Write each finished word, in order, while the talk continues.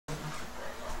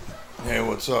Hey,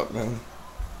 what's up, man?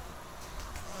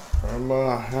 I'm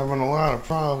having a lot of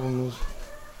problems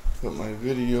with my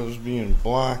videos being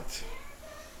blocked.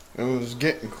 It was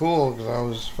getting cool because I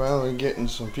was finally getting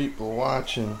some people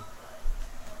watching,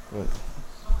 but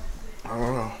I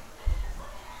don't know.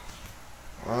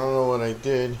 I don't know what I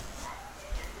did.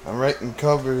 I'm writing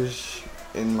covers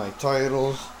in my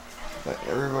titles. Let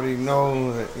everybody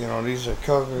know that, these are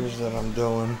covers that I'm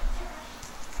doing.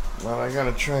 But I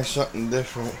gotta try something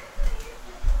different.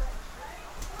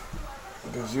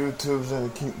 Because YouTube's gonna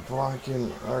keep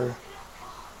blocking our,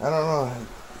 I don't know,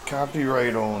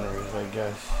 copyright owners, I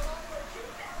guess.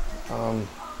 I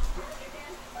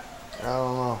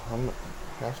don't know.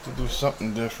 I have to do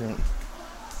something different.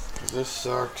 'Cause this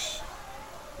sucks.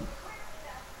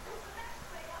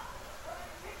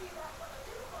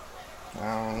 I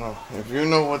don't know. If you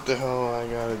know what the hell I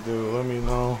gotta do, let me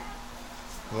know.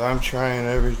 'Cause I'm trying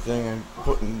everything and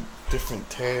putting different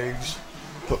tags.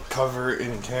 Put cover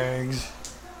in tags.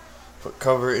 Put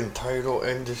cover in title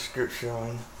and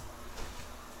description.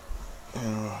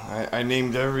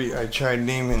 I tried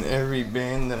naming every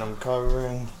band that I'm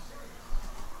covering.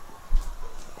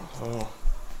 So,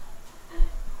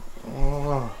 I don't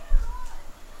know.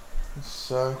 It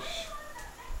sucks.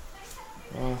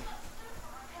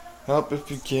 Help if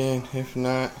you can. If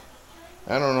not,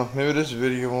 I don't know. Maybe this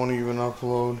video won't even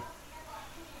upload.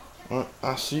 Well,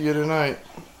 I'll see you tonight.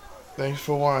 Thanks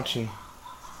for watching.